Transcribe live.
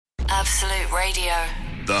Absolute Radio.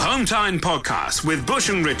 The Home Time Podcast with Bush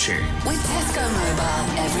and Richie. With Tesco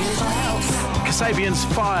Mobile, every little helps. Kasabian's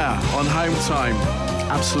Fire on Home Time.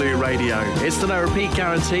 Absolute Radio. It's the no repeat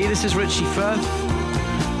guarantee. This is Richie Firth.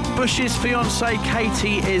 Bush's fiancée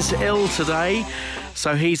Katie is ill today,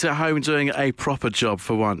 so he's at home doing a proper job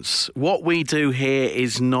for once. What we do here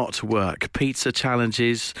is not work. Pizza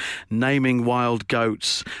challenges, naming wild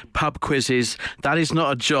goats, pub quizzes, that is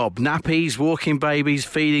not a job. Nappies, walking babies,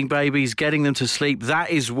 feeding babies, getting them to sleep, that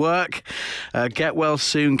is work. Get well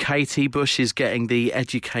soon, Katie. Bush is getting the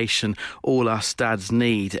education all us dads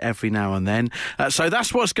need every now and then. So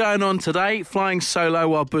that's what's going on today. Flying solo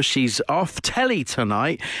while Bushy's off. Telly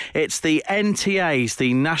tonight. It's the NTAs,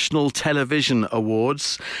 the National Television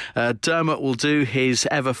Awards. Dermot will do his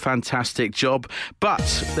ever fantastic job,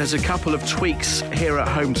 but there's a couple of tweaks here at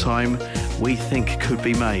Home Time we think could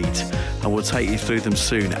be made, and we'll take you through them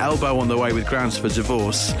soon. Elbow on the way with grounds for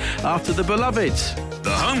divorce after The Beloved.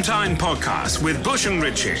 The Home Time Podcast with Bush and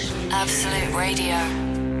Richie. Absolute Radio.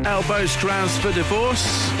 Elbow's grounds for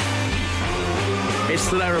divorce. It's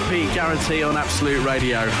the no repeat guarantee on Absolute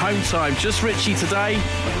Radio. Home Time, just Richie today.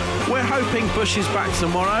 We're hoping Bush is back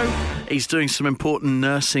tomorrow. He's doing some important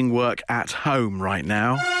nursing work at home right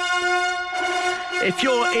now. If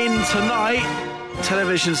you're in tonight,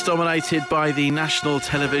 television's dominated by the National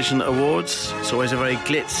Television Awards. It's always a very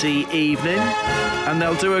glitzy evening, and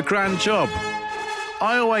they'll do a grand job.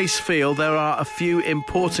 I always feel there are a few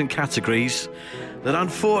important categories that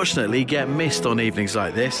unfortunately get missed on evenings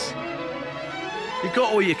like this. You've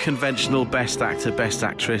got all your conventional best actor, best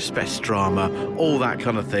actress, best drama, all that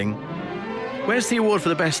kind of thing. Where's the award for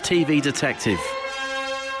the best TV detective?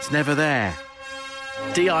 It's never there.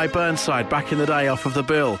 D.I. Burnside, back in the day, off of the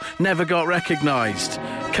bill. Never got recognised.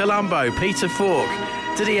 Columbo, Peter Falk.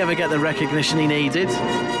 Did he ever get the recognition he needed?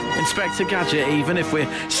 Inspector Gadget, even, if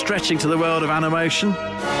we're stretching to the world of animation.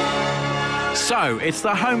 So, it's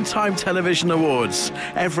the Home Time Television Awards.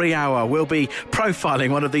 Every hour we'll be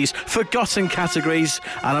profiling one of these forgotten categories,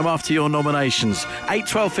 and I'm after your nominations. 8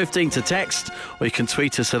 12 15 to text, or you can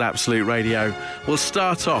tweet us at Absolute Radio. We'll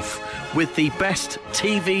start off with the Best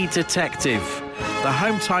TV Detective. The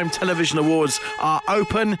Home Time Television Awards are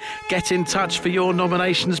open. Get in touch for your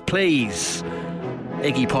nominations, please.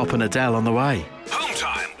 Iggy Pop and Adele on the way. Home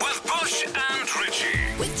Time with Bush and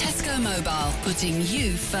Richie. With Tesco Mobile, putting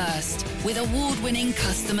you first. With award-winning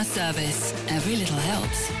customer service. Every little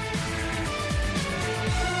helps.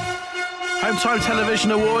 Home Time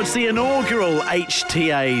Television Awards, the inaugural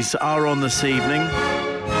HTAs are on this evening.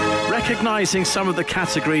 Recognising some of the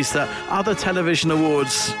categories that other television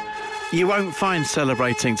awards you won't find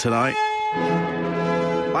celebrating tonight.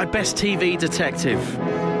 Like Best TV Detective.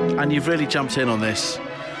 And you've really jumped in on this.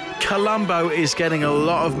 Columbo is getting a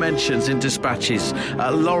lot of mentions in dispatches.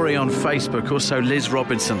 Laurie on Facebook, also Liz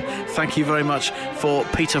Robinson. Thank you very much for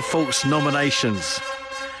Peter Falk's nominations.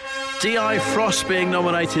 D.I. Frost being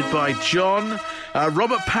nominated by John.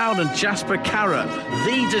 Robert Powell and Jasper Carrot,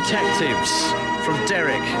 The Detectives, from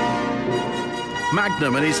Derek.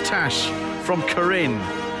 Magnum and his Tash, from Corinne.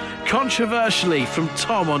 Controversially, from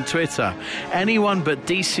Tom on Twitter, anyone but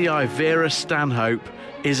DCI Vera Stanhope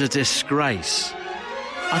is a disgrace.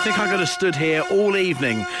 I think I could have stood here all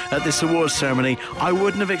evening at this awards ceremony. I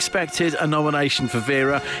wouldn't have expected a nomination for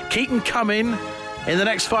Vera. Keep them coming. In the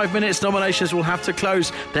next 5 minutes, nominations will have to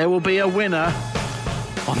close. There will be a winner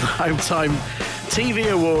on the Home Time TV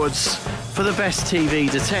Awards for the Best TV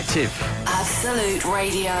Detective. Absolute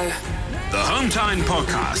Radio. The Home Time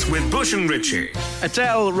Podcast with Bush and Richie.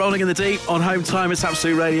 Adele, Rolling in the Deep on Home Time. It's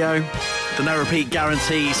Absolute Radio. The no repeat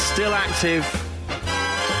guarantee still active.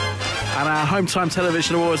 And our Home Time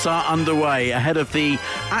Television Awards are underway ahead of the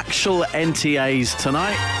actual NTAs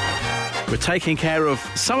tonight. We're taking care of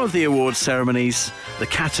some of the awards ceremonies, the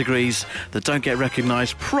categories that don't get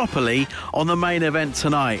recognised properly on the main event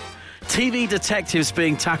tonight. TV detectives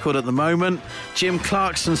being tackled at the moment. Jim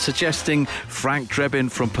Clarkson suggesting Frank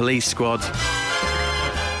Drebin from Police Squad.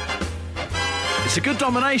 It's a good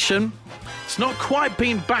nomination. It's not quite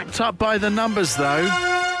been backed up by the numbers, though.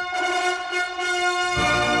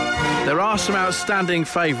 There are some outstanding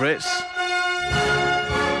favourites.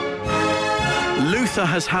 Luther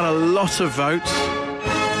has had a lot of votes.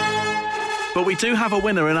 But we do have a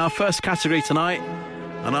winner in our first category tonight.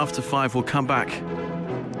 And after 5, we'll come back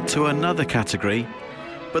to another category.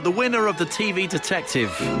 But the winner of the TV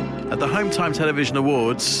Detective at the Home Time Television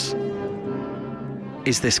Awards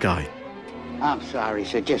is this guy. I'm sorry,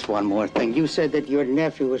 sir. Just one more thing. You said that your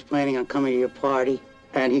nephew was planning on coming to your party,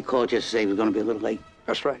 and he called just to say he was going to be a little late.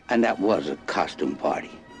 That's right. And that was a costume party.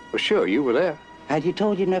 Well, sure, you were there. Had you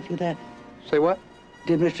told your nephew that? Say what?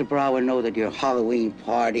 Did Mr. Brower know that your Halloween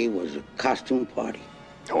party was a costume party?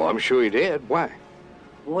 Oh, I'm sure he did. Why?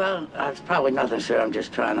 Well, it's probably nothing, sir. I'm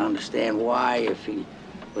just trying to understand why, if he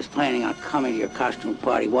was planning on coming to your costume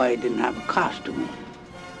party, why he didn't have a costume.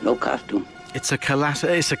 No costume. It's a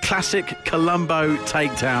classic Columbo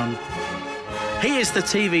takedown. He is the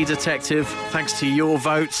TV detective, thanks to your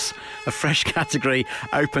votes. A fresh category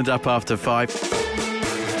opened up after 5.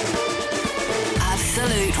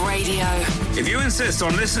 Absolute Radio. If you insist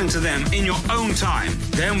on listening to them in your own time,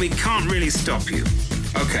 then we can't really stop you.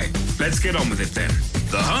 Okay, let's get on with it then.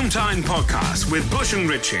 The Home Time Podcast with Bush and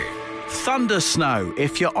Richie. Thunder Snow.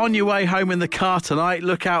 If you're on your way home in the car tonight,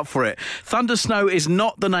 look out for it. Thunder Snow is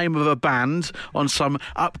not the name of a band on some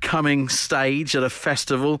upcoming stage at a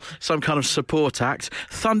festival, some kind of support act.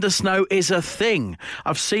 Thunder Snow is a thing.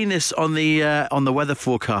 I've seen this on the weather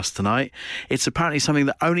forecast tonight. It's apparently something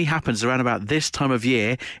that only happens around about this time of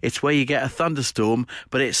year. It's where you get a thunderstorm,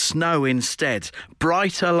 but it's snow instead.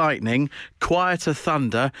 Brighter lightning, quieter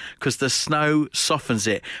thunder, because the snow softens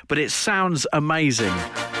it. But it sounds amazing.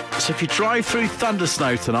 So if you drive through Thunder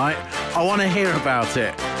Snow tonight, I want to hear about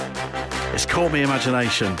it. It's caught me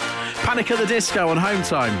imagination. Panic at the Disco on Home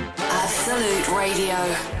Time. Absolute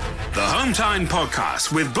Radio. The Home Time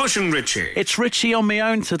Podcast with Bush and Richie. It's Richie on my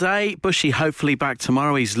own today. Bushy hopefully back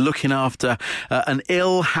tomorrow. He's looking after an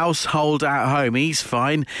ill household at home. He's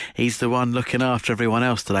fine. He's the one looking after everyone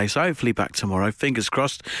else today. So hopefully back tomorrow. Fingers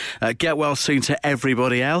crossed. Get well soon to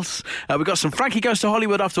everybody else. We've got some Frankie Goes to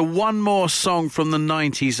Hollywood after one more song from the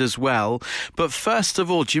 90s as well. But first of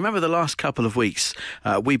all, do you remember the last couple of weeks?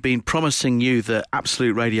 We've been promising you that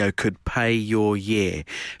Absolute Radio could pay your year.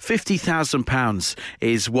 £50,000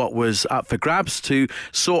 is what was up for grabs to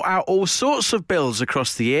sort out all sorts of bills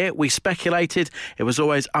across the year. We speculated. It was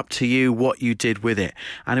always up to you what you did with it.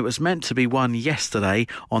 And it was meant to be won yesterday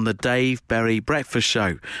on the Dave Berry Breakfast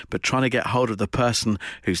Show. But trying to get hold of the person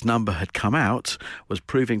whose number had come out was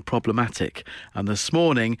proving problematic. And this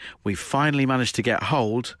morning, we finally managed to get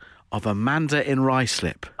hold of Amanda in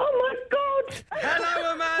Ruislip. Oh, my God!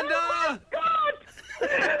 Hello, Amanda! Oh, my God! Oh,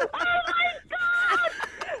 my God!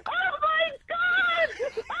 Oh, my God!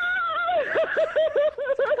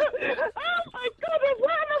 Oh, my God,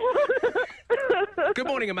 Good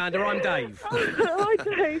morning, Amanda. I'm Dave. Hi,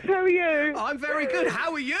 Dave. How are you? I'm very good.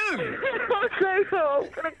 How are you? I'm so sorry.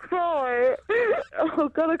 I'm going to cry. Oh,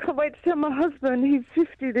 God, I can't wait to tell my husband. He's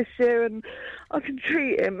 50 this year and I can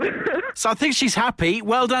treat him. So I think she's happy.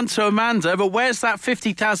 Well done to Amanda. But where's that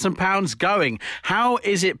 £50,000 going? How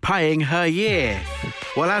is it paying her year?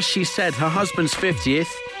 Well, as she said, her husband's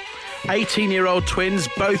 50th, 18-year-old twins,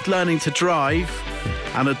 both learning to drive,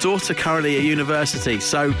 and a daughter currently at university.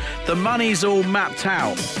 So the money's all mapped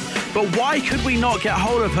out. But why could we not get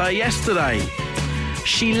hold of her yesterday?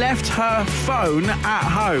 She left her phone at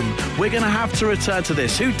home. We're going to have to return to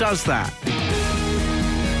this. Who does that?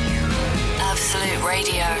 Absolute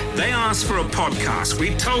Radio. They asked for a podcast.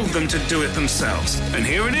 We told them to do it themselves. And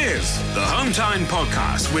here it is. The Home Time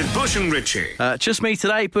Podcast with Bush and Richie. Just me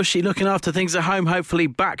today, Bushy, looking after things at home, hopefully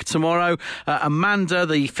back tomorrow. Amanda,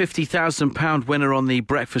 the £50,000 winner on the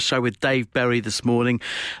Breakfast Show with Dave Berry this morning.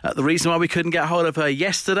 The reason why we couldn't get hold of her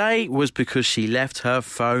yesterday was because she left her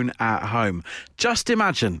phone at home. Just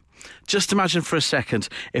imagine for a second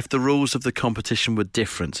if the rules of the competition were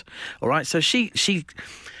different. All right, so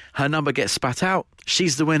her number gets spat out.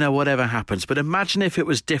 She's the winner, whatever happens. But imagine if it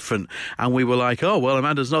was different and we were like, oh, well,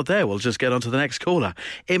 Amanda's not there. We'll just get on to the next caller.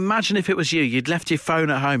 Imagine if it was you. You'd left your phone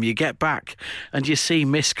at home. You get back and you see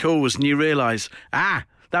missed calls and you realise, that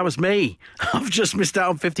was me. I've just missed out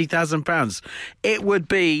on £50,000. It would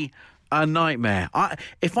be a nightmare.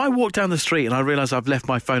 If I walk down the street and I realise I've left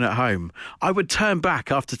my phone at home, I would turn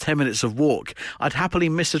back after 10 minutes of walk. I'd happily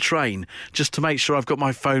miss a train just to make sure I've got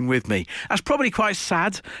my phone with me. That's probably quite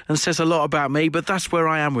sad and says a lot about me, but that's where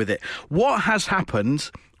I am with it. What has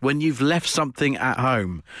happened when you've left something at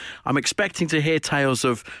home? I'm expecting to hear tales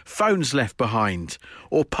of phones left behind,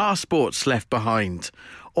 or passports left behind,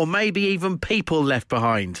 or maybe even people left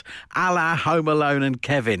behind, a la Home Alone and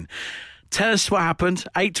Kevin. Tell us what happened.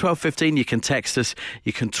 8 12 15. You can text us.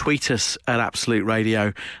 You can tweet us at Absolute Radio.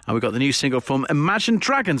 And we've got the new single from Imagine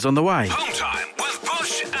Dragons on the way. Home Time with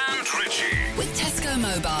Bush and Richie. With Tesco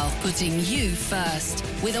Mobile, putting you first.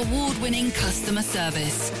 With award-winning customer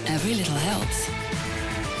service. Every little helps.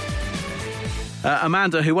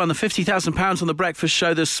 Amanda, who won the £50,000 on the Breakfast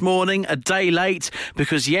Show this morning, a day late,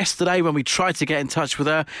 because yesterday when we tried to get in touch with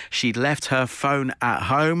her, she'd left her phone at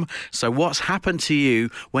home. So what's happened to you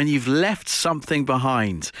when you've left something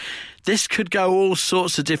behind? This could go all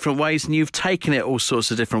sorts of different ways, and you've taken it all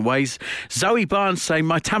sorts of different ways. Zoe Barnes saying,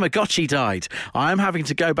 my Tamagotchi died. I'm having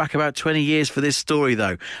to go back about 20 years for this story,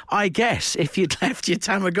 though. I guess if you'd left your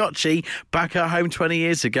Tamagotchi back at home 20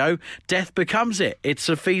 years ago, death becomes it. It's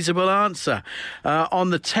a feasible answer. On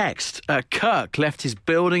the text, Kirk left his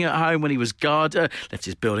building at home when he was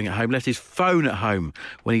left his phone at home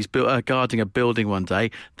when he's guarding a building one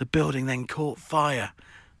day. The building then caught fire.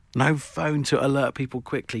 No phone to alert people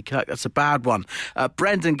quickly. Kirk, that's a bad one.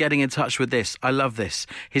 Brendan getting in touch with this. I love this.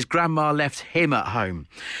 His grandma left him at home.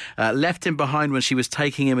 Left him behind when she was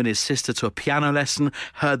taking him and his sister to a piano lesson.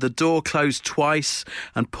 Heard the door close twice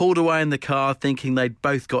and pulled away in the car thinking they'd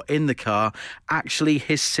both got in the car. Actually,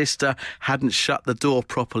 his sister hadn't shut the door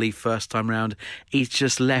properly first time round. He's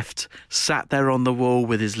just sat there on the wall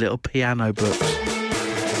with his little piano books.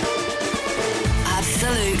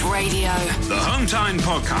 Absolute Radio. The Home Time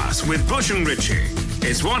Podcast with Bush and Richie.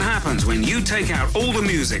 It's what happens when you take out all the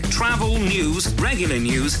music, travel, news, regular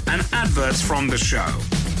news, and adverts from the show.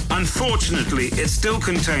 Unfortunately, it still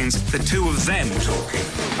contains the two of them talking.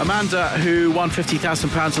 Amanda, who won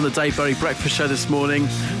 £50,000 on the Dave Berry Breakfast Show this morning,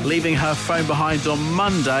 leaving her phone behind on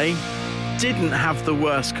Monday, didn't have the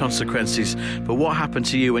worst consequences. But what happened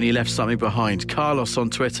to you when you left something behind? Carlos on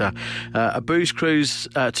Twitter. A booze cruise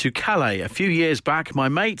to Calais a few years back. My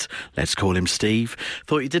mate, let's call him Steve,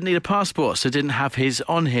 thought he didn't need a passport, so didn't have his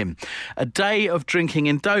on him. A day of drinking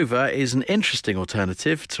in Dover is an interesting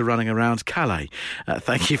alternative to running around Calais.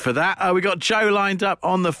 Thank you for that. We got Joe lined up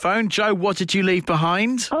on the phone. Joe, what did you leave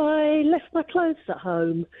behind? I left my clothes at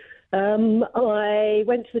home. I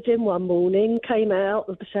went to the gym one morning, came out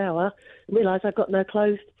of the shower, realised I'd got no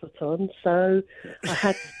clothes to put on, so I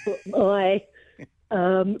had to put my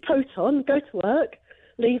coat on, go to work,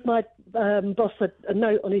 leave my boss a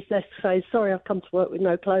note on his desk saying, sorry, I've come to work with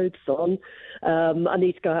no clothes on, I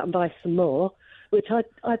need to go out and buy some more, which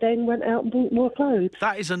I then went out and bought more clothes.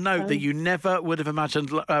 That is a note that you never would have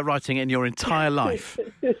imagined writing in your entire life.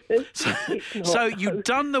 So you've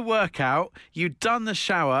done the workout, you've done the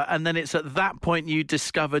shower, and then it's at that point you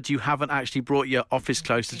discovered you haven't actually brought your office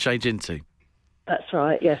clothes to change into. That's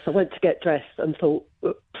right, yes. I went to get dressed and thought,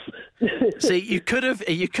 oops. See, you could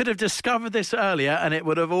have discovered this earlier and it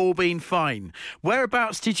would have all been fine.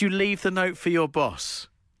 Whereabouts did you leave the note for your boss?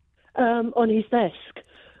 On his desk.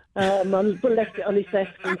 I left it on his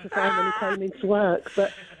desk for him to find when he came into work.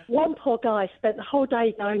 But one poor guy spent the whole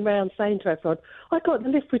day going round saying to everyone, I got in the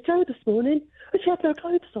lift with Jo this morning and she had no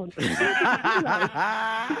clothes on.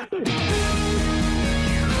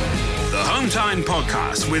 The Home Time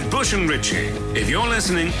Podcast with Bush and Richie. If you're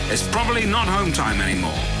listening, it's probably not Home Time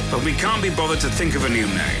anymore, but we can't be bothered to think of a new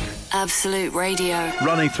name. Absolute Radio.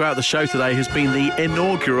 Running throughout the show today has been the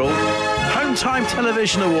inaugural Home Time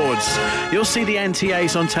Television Awards. You'll see the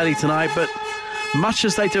NTAs on telly tonight, but much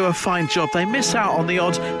as they do a fine job, they miss out on the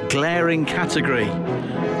odd glaring category.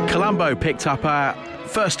 Columbo picked up our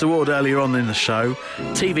first award earlier on in the show.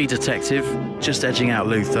 TV Detective, just edging out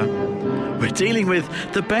Luther. We're dealing with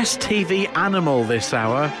the best TV animal this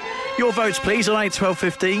hour. Your votes, please, on 8, 12,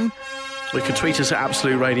 15. You can tweet us at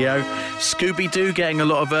Absolute Radio. Scooby-Doo getting a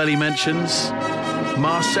lot of early mentions.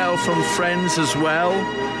 Marcel from Friends as well.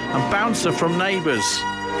 And Bouncer from Neighbours.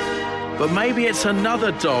 But maybe it's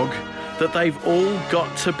another dog that they've all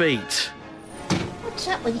got to beat. What's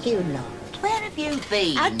up with you lot? Where have you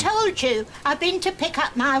been? I told you, I've been to pick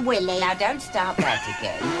up my Willie. Now don't start that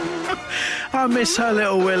again. I miss her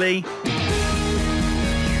little Willie.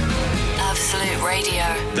 Absolute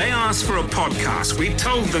Radio. They asked for a podcast. We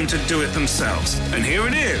told them to do it themselves. And here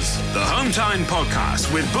it is, the Home Time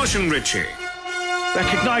Podcast with Bush and Richie.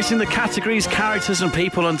 Recognising the categories, characters and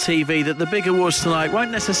people on TV that the big awards tonight won't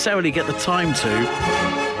necessarily get the time to.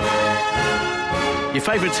 Your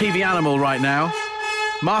favourite TV animal right now.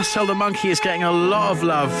 Marcel the Monkey is getting a lot of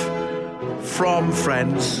love from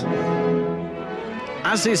Friends.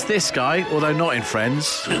 As is this guy, although not in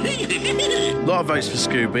Friends. A lot of votes for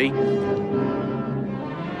Scooby.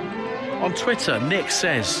 On Twitter, Nick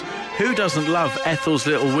says, who doesn't love Ethel's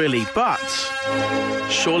little Willie? But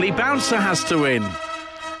surely Bouncer has to win.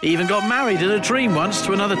 He even got married in a dream once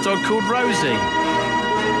to another dog called Rosie.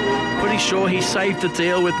 Pretty sure he saved the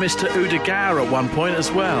deal with Mr. Udegaard at one point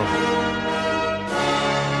as well.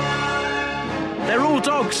 They're all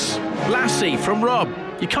dogs. Lassie from Rob.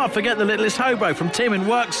 You can't forget the littlest hobo from Tim in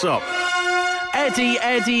Worksop.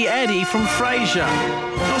 Eddie from Frasier.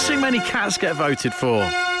 Not seeing many cats get voted for.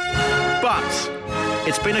 But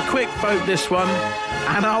it's been a quick vote, this one.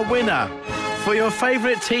 And our winner for your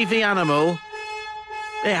favourite TV animal,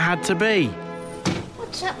 it had to be.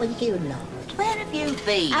 What's up with you lot? Where have have you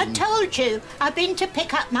been? I told you, I've been to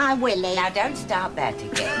pick up my Willie. Now, don't start that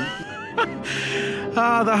again.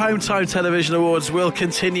 The Home Time Television Awards will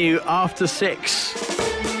continue after 6.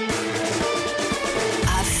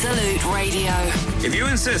 Absolute Radio. If you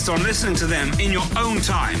insist on listening to them in your own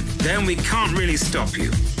time, then we can't really stop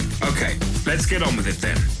you. Okay, let's get on with it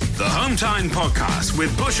then. The Home Time Podcast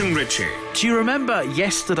with Bush and Richie. Do you remember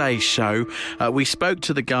yesterday's show? We spoke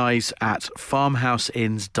to the guys at Farmhouse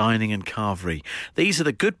Inns Dining and Carvery. These are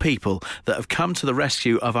the good people that have come to the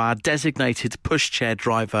rescue of our designated pushchair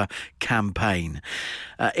driver campaign.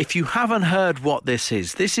 If you haven't heard what this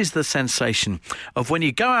is the sensation of when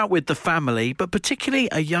you go out with the family, but particularly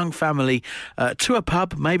a young family, to a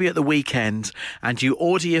pub, maybe at the weekend, and you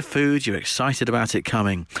order your food, you're excited about it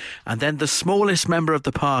coming, and then the smallest member of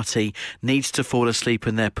the party needs to fall asleep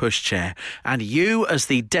in their pushchair. And you, as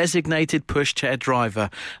the designated pushchair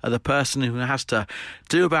driver, are the person who has to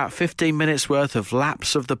do about 15 minutes worth of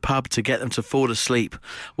laps of the pub to get them to fall asleep,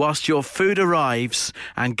 whilst your food arrives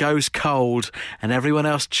and goes cold and everyone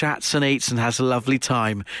else chats and eats and has a lovely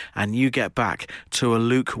time, and you get back to a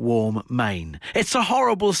lukewarm main. It's a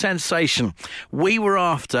horrible sensation. We were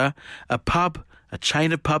after a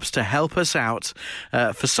chain of pubs to help us out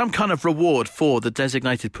for some kind of reward for the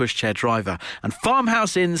designated pushchair driver. And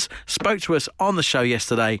Farmhouse Inns spoke to us on the show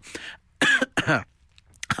yesterday.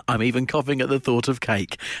 I'm even coughing at the thought of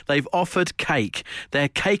cake. They've offered cake. Their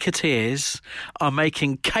caketeers are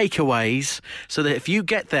making cakeaways so that if you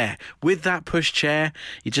get there with that pushchair,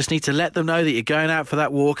 you just need to let them know that you're going out for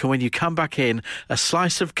that walk, and when you come back in, a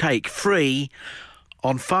slice of cake free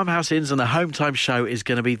on Farmhouse Inns and the Home Time show is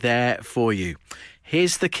going to be there for you.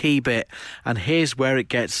 Here's the key bit, and here's where it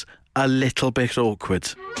gets a little bit awkward.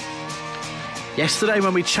 Yesterday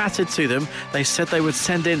when we chatted to them, they said they would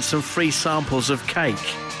send in some free samples of cake,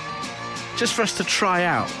 just for us to try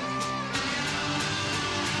out.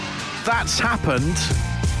 That's happened,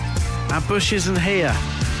 and Bush isn't here.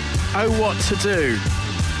 Oh, what to do?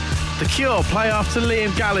 The Cure play after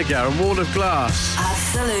Liam Gallagher and Wall of Glass.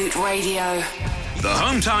 Absolute Radio. The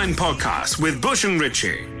Home Time Podcast with Bush and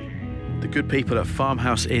Richie. The good people at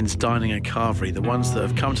Farmhouse Inns Dining and Carvery, the ones that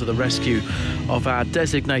have come to the rescue of our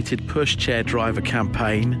designated pushchair driver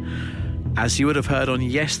campaign, as you would have heard on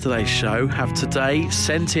yesterday's show, have today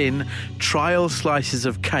sent in trial slices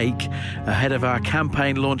of cake ahead of our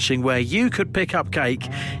campaign launching, where you could pick up cake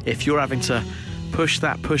if you're having to push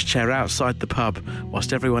that pushchair outside the pub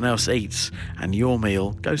whilst everyone else eats and your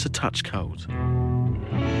meal goes a touch cold.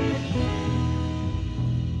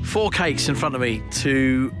 4 cakes in front of me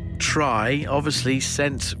to try, obviously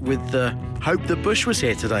sent with the hope that Bush was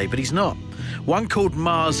here today, but he's not. One called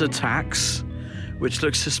Mars Attacks, which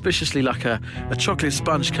looks suspiciously like a chocolate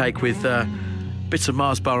sponge cake with bits of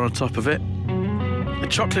Mars bar on top of it. A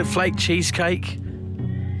chocolate flake cheesecake,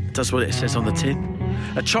 does what it says on the tin.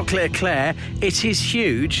 A chocolate eclair, it is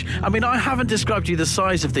huge. I mean, I haven't described you the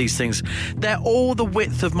size of these things. They're all the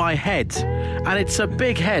width of my head, and it's a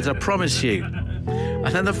big head, I promise you.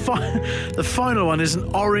 And then the final one is an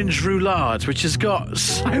orange roulade, which has got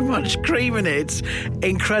so much cream in it. It's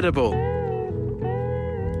incredible.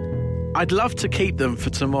 I'd love to keep them for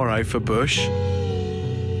tomorrow for Bush,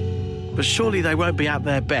 but surely they won't be at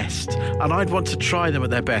their best, and I'd want to try them at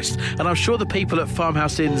their best. And I'm sure the people at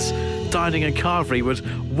Farmhouse Inns Dining and Carvery would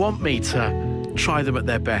want me to try them at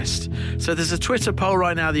their best. So there's a Twitter poll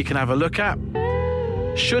right now that you can have a look at.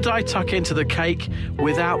 Should I tuck into the cake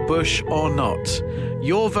without Bush or not?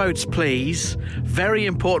 Your votes, please. Very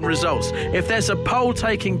important results. If there's a poll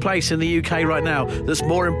taking place in the UK right now that's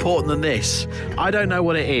more important than this, I don't know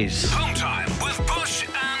what it is. Home Time with Bush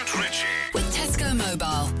and Richie. With Tesco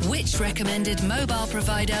Mobile, which recommended mobile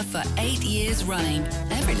provider for 8 years running.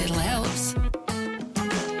 Every little helps.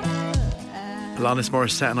 Alanis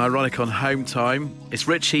Morissette and Ironic on Home Time. It's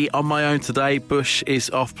Richie on my own today. Bush is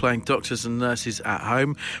off playing doctors and nurses at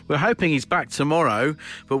home. We're hoping he's back tomorrow,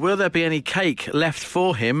 but will there be any cake left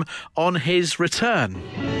for him on his return?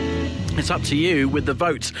 It's up to you with the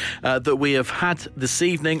vote that we have had this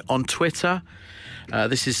evening on Twitter.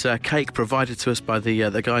 This is cake provided to us by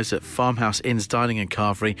the guys at Farmhouse Inns Dining and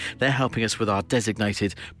Carvery. They're helping us with our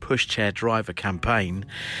designated pushchair driver campaign.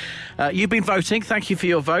 You've been voting. Thank you for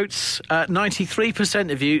your votes.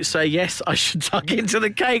 93% of you say, yes, I should tuck into the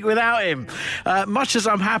cake without him. Much as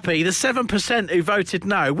I'm happy, the 7% who voted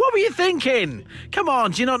no. What were you thinking? Come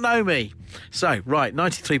on, do you not know me? So, right,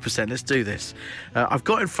 93%. Let's do this. I've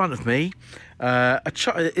got in front of me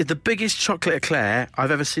the biggest chocolate eclair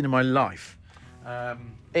I've ever seen in my life.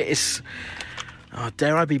 It is Oh,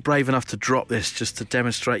 dare I be brave enough to drop this just to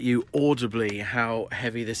demonstrate you audibly how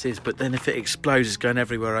heavy this is, but then if it explodes, it's going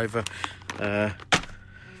everywhere over.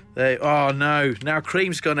 Oh, no. Now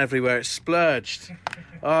cream's gone everywhere. It's splurged.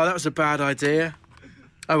 Oh, that was a bad idea.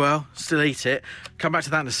 Oh, well, still eat it. Come back to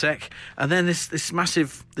that in a sec. And then this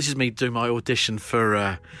massive... This is me doing my audition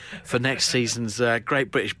for next season's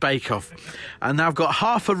Great British Bake Off. And now I've got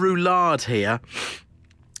half a roulade here.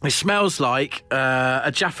 It smells like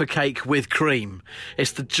a Jaffa cake with cream.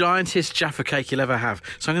 It's the giantest Jaffa cake you'll ever have.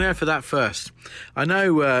 So I'm going to go for that first. I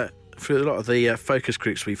know through a lot of the focus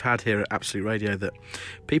groups we've had here at Absolute Radio that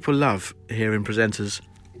people love hearing presenters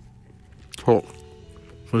talk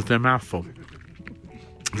with their mouth full.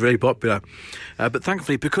 It's really popular. But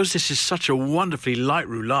thankfully, because this is such a wonderfully light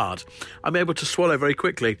roulade, I'm able to swallow very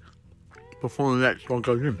quickly before the next one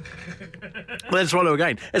goes in. Then swallow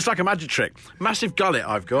again. It's like a magic trick. Massive gullet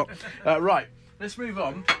I've got. Right, let's move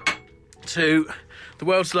on to the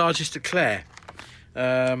world's largest eclair,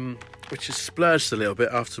 which has splurged a little bit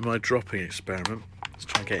after my dropping experiment. Let's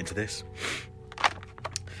try and get into this.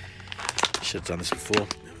 Should have done this before.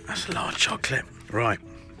 That's a large chocolate. Right.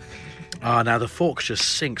 Now the fork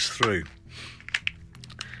just sinks through.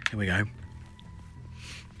 Here we go.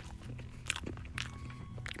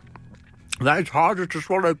 That is harder to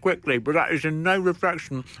swallow quickly, but that is in no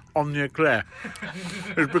reflection on the eclair.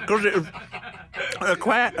 It's because it is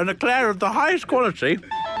an eclair of the highest quality.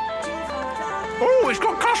 Oh, it's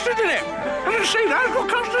got custard in it. I didn't see that. It's got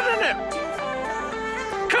custard in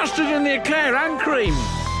it. Custard in the eclair and cream.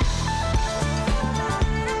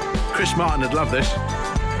 Chris Martin would love this.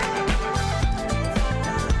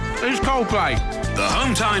 It's Coldplay. The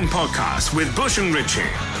Home Time Podcast with Bush and Ritchie.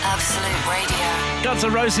 Absolute Radio. Guns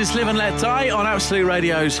N' Roses Live and Let Die on Absolute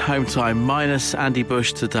Radio's Home Time, minus Andy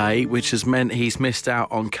Bush today, which has meant he's missed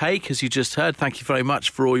out on cake, as you just heard. Thank you very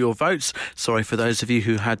much for all your votes. Sorry for those of you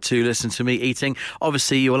who had to listen to me eating.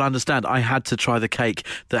 Obviously, you will understand I had to try the cake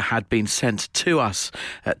that had been sent to us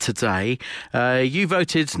today. You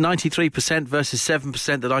voted 93% versus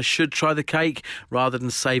 7% that I should try the cake rather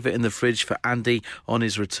than save it in the fridge for Andy on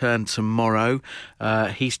his return tomorrow.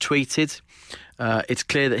 He's tweeted... it's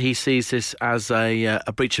clear that he sees this as a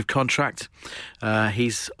breach of contract.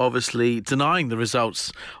 He's obviously denying the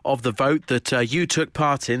results of the vote that you took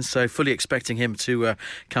part in, so fully expecting him to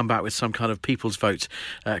come back with some kind of people's vote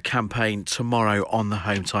campaign tomorrow on the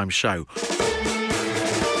Home Time show.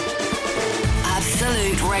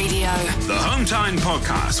 Absolute Radio. The Home Time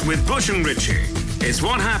Podcast with Bush and Ritchie. It's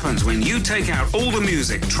what happens when you take out all the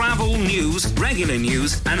music, travel, news, regular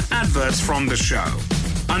news and adverts from the show.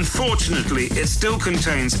 Unfortunately, it still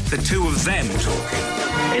contains the two of them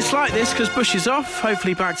talking. It's like this because Bush is off,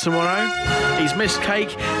 hopefully back tomorrow. He's missed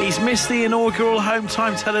cake. He's missed the inaugural Home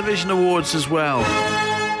Time Television Awards as well.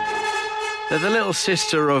 They're the little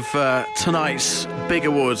sister of tonight's big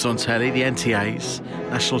awards on telly, the NTAs,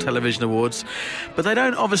 National Television Awards. But they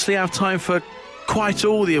don't obviously have time for quite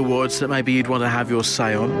all the awards that maybe you'd want to have your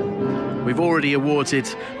say on. We've already awarded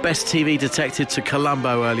Best TV Detective to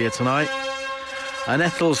Columbo earlier tonight. And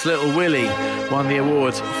Ethel's Little Willie won the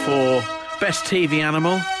award for Best TV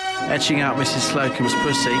Animal, etching out Mrs. Slocum's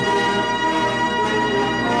pussy.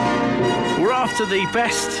 We're after the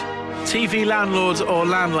Best TV Landlord or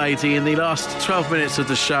Landlady in the last 12 minutes of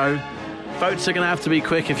the show. Votes are going to have to be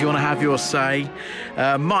quick if you want to have your say.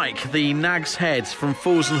 Mike, the Nag's Head from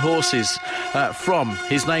Fools and Horses, from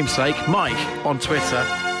his namesake, Mike, on Twitter.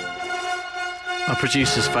 Our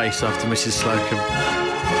producer's face after Mrs. Slocum.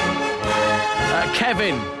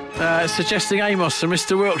 Kevin, suggesting Amos and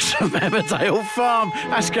Mr. Wilkes from Emmerdale Farm.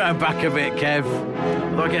 That's going back a bit, Kev.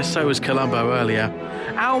 Well, I guess so was Columbo earlier.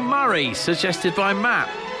 Al Murray, suggested by Matt.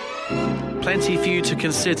 Plenty for you to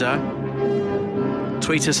consider.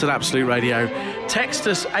 Tweet us at Absolute Radio. Text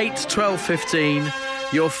us 81215.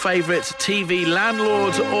 Your favourite TV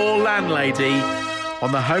landlord or landlady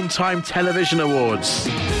on the Home Time Television Awards.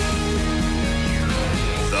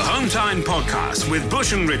 The Home Time Podcast with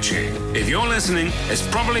Bush and Ritchie. If you're listening, it's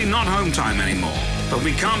probably not Home Time anymore, but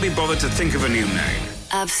we can't be bothered to think of a new name.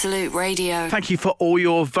 Absolute Radio. Thank you for all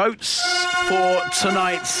your votes for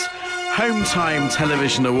tonight's Home Time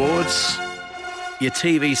Television Awards. Your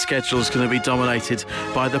TV schedule is going to be dominated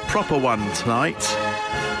by the proper one tonight.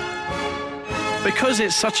 Because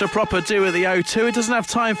it's such a proper do at the O2, it doesn't have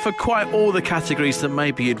time for quite all the categories that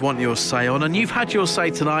maybe you'd want your say on. And you've had your say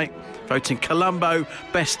tonight, voting Columbo,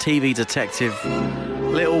 Best TV Detective,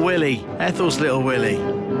 Little Willie, Ethel's Little Willie,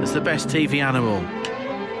 as the best TV animal.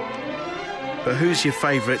 But who's your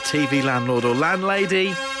favourite TV landlord or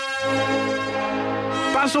landlady?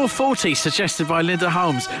 Basil 40, suggested by Linda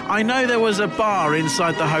Holmes. I know there was a bar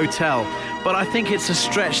inside the hotel, but I think it's a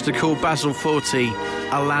stretch to call Basil Fawlty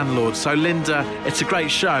a landlord. So, Linda, it's a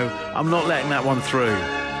great show. I'm not letting that one through.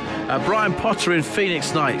 Brian Potter in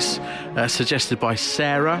Phoenix Nights, suggested by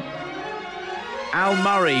Sarah. Al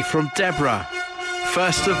Murray from Deborah.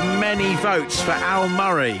 First of many votes for Al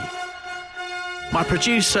Murray. My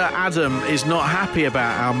producer, Adam, is not happy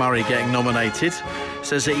about Al Murray getting nominated.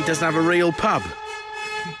 Says that he doesn't have a real pub.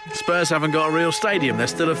 Spurs haven't got a real stadium. They're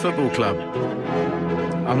still a football club.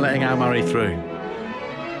 I'm letting Al Murray through.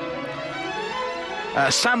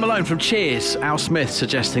 Sam Malone from Cheers. Al Smith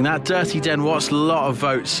suggesting that. Dirty Den Watts, a lot of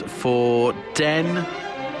votes for Den.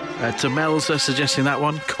 Demelza suggesting that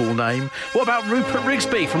one. Cool name. What about Rupert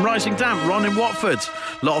Rigsby from Rising Damp? Ron in Watford.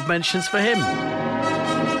 A lot of mentions for him.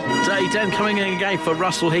 Dirty Den coming in again for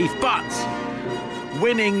Russell Heath. But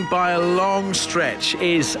winning by a long stretch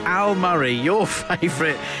is Al Murray, your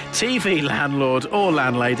favourite TV landlord or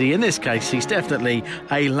landlady. In this case, he's definitely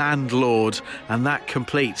a landlord. And that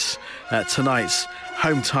completes tonight's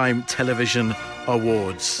Home Time Television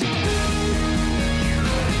Awards.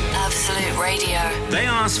 Absolute Radio. They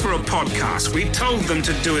asked for a podcast. We told them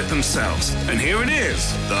to do it themselves. And here it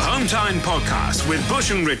is, the Home Time Podcast with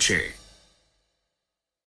Bush and Ritchie.